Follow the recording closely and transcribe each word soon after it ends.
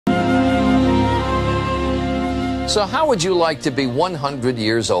So how would you like to be 100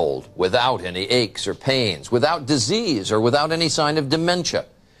 years old without any aches or pains, without disease, or without any sign of dementia?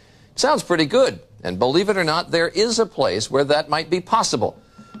 Sounds pretty good. And believe it or not, there is a place where that might be possible.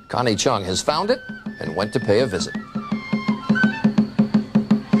 Connie Chung has found it and went to pay a visit.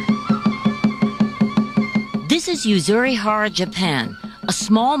 This is Yuzurihara, Japan, a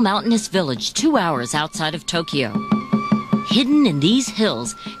small mountainous village 2 hours outside of Tokyo. Hidden in these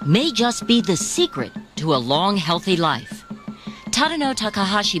hills may just be the secret to a long, healthy life. Tadano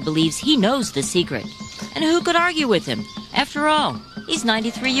Takahashi believes he knows the secret. And who could argue with him? After all, he's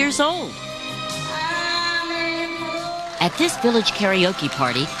 93 years old. At this village karaoke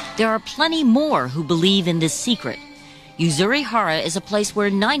party, there are plenty more who believe in this secret. Yuzurihara is a place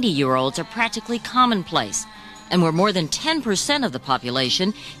where 90-year-olds are practically commonplace, and where more than 10% of the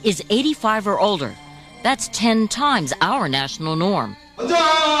population is 85 or older. That's 10 times our national norm.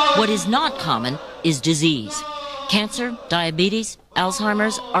 What is not common is disease. Cancer, diabetes,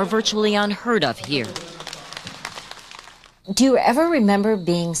 Alzheimer's are virtually unheard of here. Do you ever remember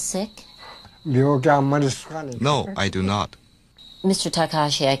being sick? No, I do not. Mr.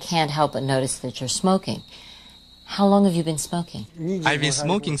 Takahashi, I can't help but notice that you're smoking. How long have you been smoking? I've been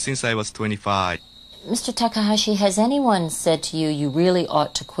smoking since I was 25. Mr. Takahashi, has anyone said to you you really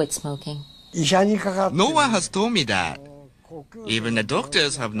ought to quit smoking? No one has told me that. Even the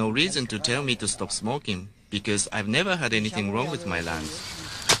doctors have no reason to tell me to stop smoking, because I've never had anything wrong with my lungs.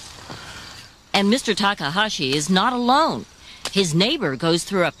 And Mr. Takahashi is not alone. His neighbor goes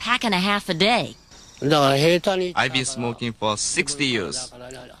through a pack and a half a day. I've been smoking for 60 years.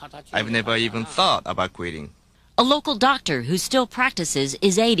 I've never even thought about quitting. A local doctor who still practices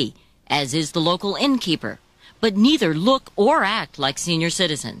is 80, as is the local innkeeper. But neither look or act like senior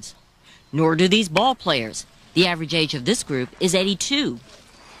citizens. Nor do these ball players. The average age of this group is 82.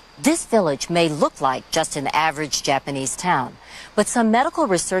 This village may look like just an average Japanese town, but some medical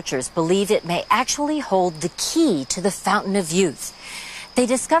researchers believe it may actually hold the key to the fountain of youth. They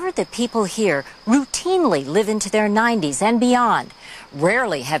discovered that people here routinely live into their 90s and beyond,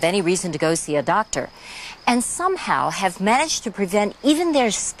 rarely have any reason to go see a doctor, and somehow have managed to prevent even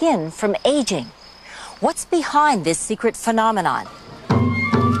their skin from aging. What's behind this secret phenomenon?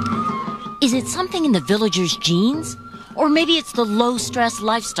 Is it something in the villagers' genes? Or maybe it's the low-stress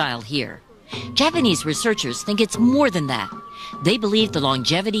lifestyle here. Japanese researchers think it's more than that. They believe the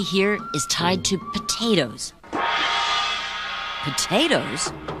longevity here is tied to potatoes.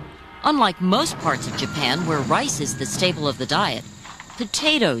 Potatoes? Unlike most parts of Japan where rice is the staple of the diet,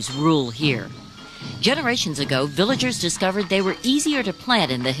 potatoes rule here. Generations ago, villagers discovered they were easier to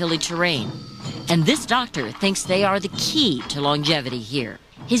plant in the hilly terrain. And this doctor thinks they are the key to longevity here.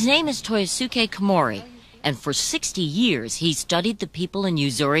 His name is Toyosuke Komori, and for 60 years he studied the people in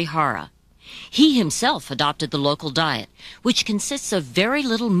Yuzurihara. He himself adopted the local diet, which consists of very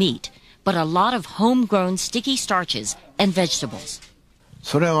little meat, but a lot of homegrown sticky starches and vegetables.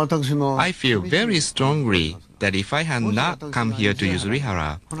 I feel very strongly that if I had not come here to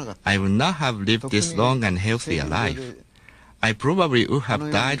Yuzurihara, I would not have lived this long and healthy a life. I probably would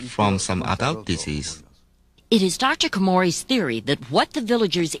have died from some adult disease. It is Dr. Komori's theory that what the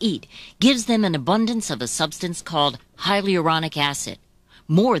villagers eat gives them an abundance of a substance called hyaluronic acid,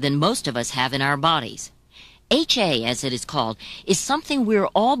 more than most of us have in our bodies. HA, as it is called, is something we're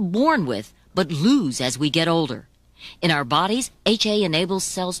all born with but lose as we get older. In our bodies, HA enables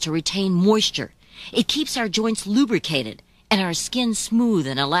cells to retain moisture. It keeps our joints lubricated and our skin smooth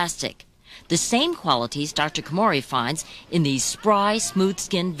and elastic. The same qualities Dr. Komori finds in these spry,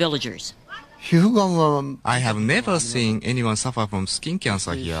 smooth-skinned villagers. I have never seen anyone suffer from skin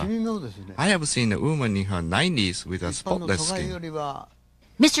cancer here. I have seen a woman in her 90s with a spotless skin.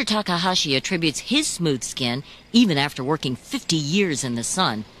 Mr. Takahashi attributes his smooth skin, even after working 50 years in the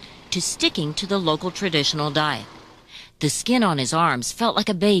sun, to sticking to the local traditional diet. The skin on his arms felt like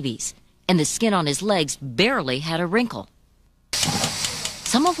a baby's, and the skin on his legs barely had a wrinkle.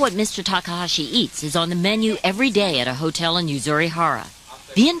 Some of what Mr. Takahashi eats is on the menu every day at a hotel in Yuzurihara.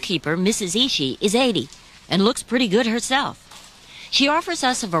 The innkeeper, Mrs. Ishii, is 80 and looks pretty good herself. She offers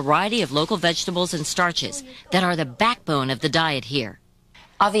us a variety of local vegetables and starches that are the backbone of the diet here.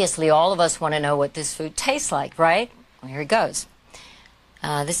 Obviously, all of us want to know what this food tastes like, right? Well, here it goes.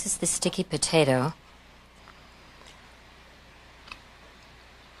 This is the sticky potato.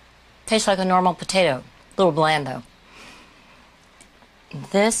 Tastes like a normal potato, a little bland though.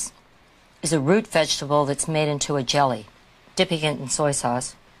 This is a root vegetable that's made into a jelly, dipping it in soy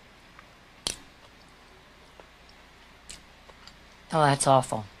sauce. Oh, that's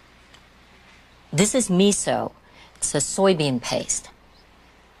awful. This is miso. It's a soybean paste.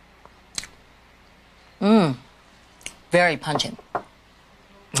 Very pungent. I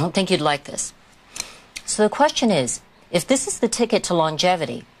don't think you'd like this. So the question is, if this is the ticket to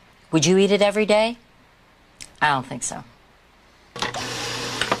longevity, would you eat it every day? I don't think so.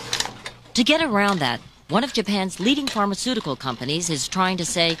 To get around that, one of Japan's leading pharmaceutical companies is trying to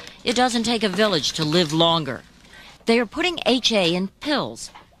say it doesn't take a village to live longer. They are putting HA in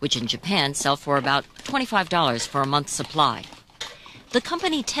pills, which in Japan sell for about $25 for a month's supply. The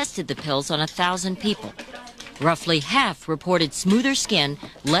company tested the pills on 1,000 people. Roughly half reported smoother skin,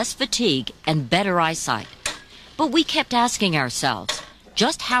 less fatigue, and better eyesight. But we kept asking ourselves,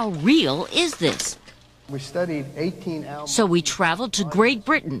 just how real is this? We studied 18 So we traveled to Great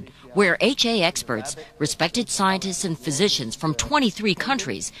Britain, where HA experts, respected scientists and physicians from 23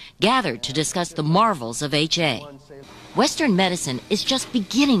 countries, gathered to discuss the marvels of HA. Western medicine is just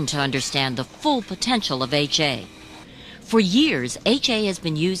beginning to understand the full potential of HA. For years, HA has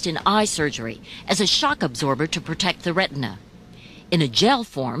been used in eye surgery as a shock absorber to protect the retina. In a gel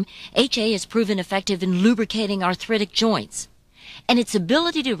form, HA has proven effective in lubricating arthritic joints. And its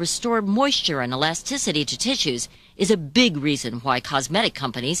ability to restore moisture and elasticity to tissues is a big reason why cosmetic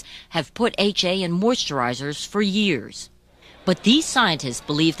companies have put HA in moisturizers for years. But these scientists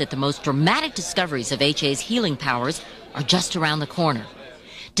believe that the most dramatic discoveries of HA's healing powers are just around the corner.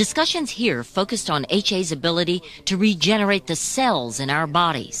 Discussions here focused on HA's ability to regenerate the cells in our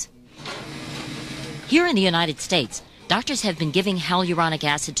bodies. Here in the United States, doctors have been giving hyaluronic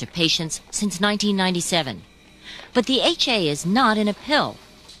acid to patients since 1997. But the HA is not in a pill.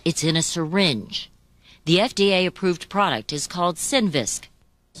 It's in a syringe. The FDA-approved product is called Synvisc.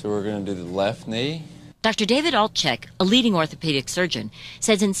 So we're going to do the left knee. Dr. David Altchek, a leading orthopedic surgeon,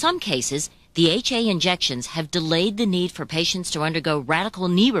 says in some cases, the HA injections have delayed the need for patients to undergo radical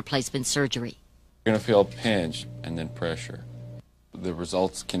knee replacement surgery. You're going to feel a pinch and then pressure. The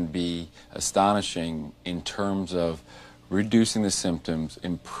results can be astonishing in terms of reducing the symptoms,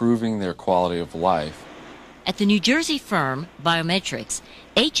 improving their quality of life. At the New Jersey firm, Biometrics,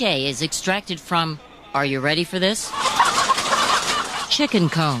 HA is extracted from, are you ready for this? Chicken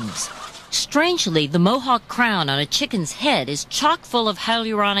combs. Strangely, the mohawk crown on a chicken's head is chock full of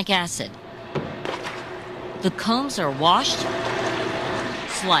hyaluronic acid. The combs are washed,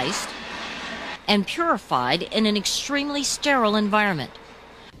 sliced, and purified in an extremely sterile environment.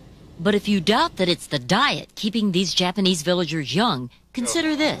 But if you doubt that it's the diet keeping these Japanese villagers young,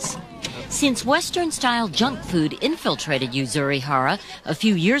 consider this. Since Western-style junk food infiltrated Yuzurihara a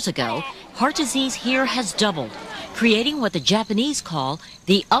few years ago, heart disease here has doubled, creating what the Japanese call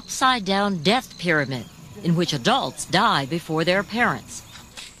the upside-down death pyramid, in which adults die before their parents.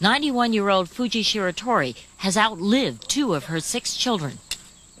 91-year-old Fuji Shiratori has outlived 2 of her 6 children.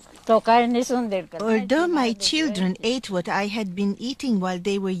 Although my children ate what I had been eating while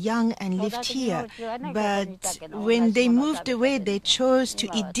they were young and lived here, but when they moved away, they chose to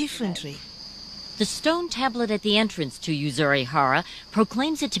eat differently. The stone tablet at the entrance to Yuzurihara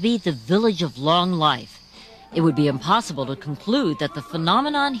proclaims it to be the village of long life. It would be impossible to conclude that the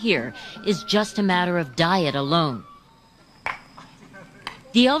phenomenon here is just a matter of diet alone.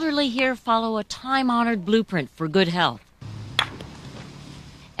 The elderly here follow a time-honored blueprint for good health.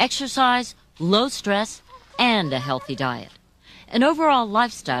 Exercise, low stress, and a healthy diet. An overall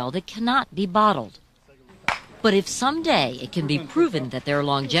lifestyle that cannot be bottled. But if someday it can be proven that their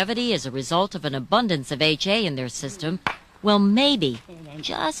longevity is a result of an abundance of HA in their system, well, maybe,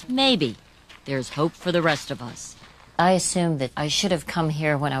 just maybe, there's hope for the rest of us. I assumed that I should have come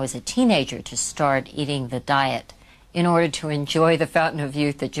here when I was a teenager to start eating the diet in order to enjoy the fountain of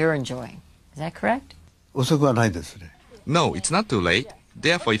youth that you're enjoying. Is that correct? No, it's not too late.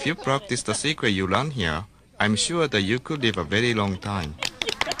 Therefore, if you practice the secret you learn here, I'm sure that you could live a very long time.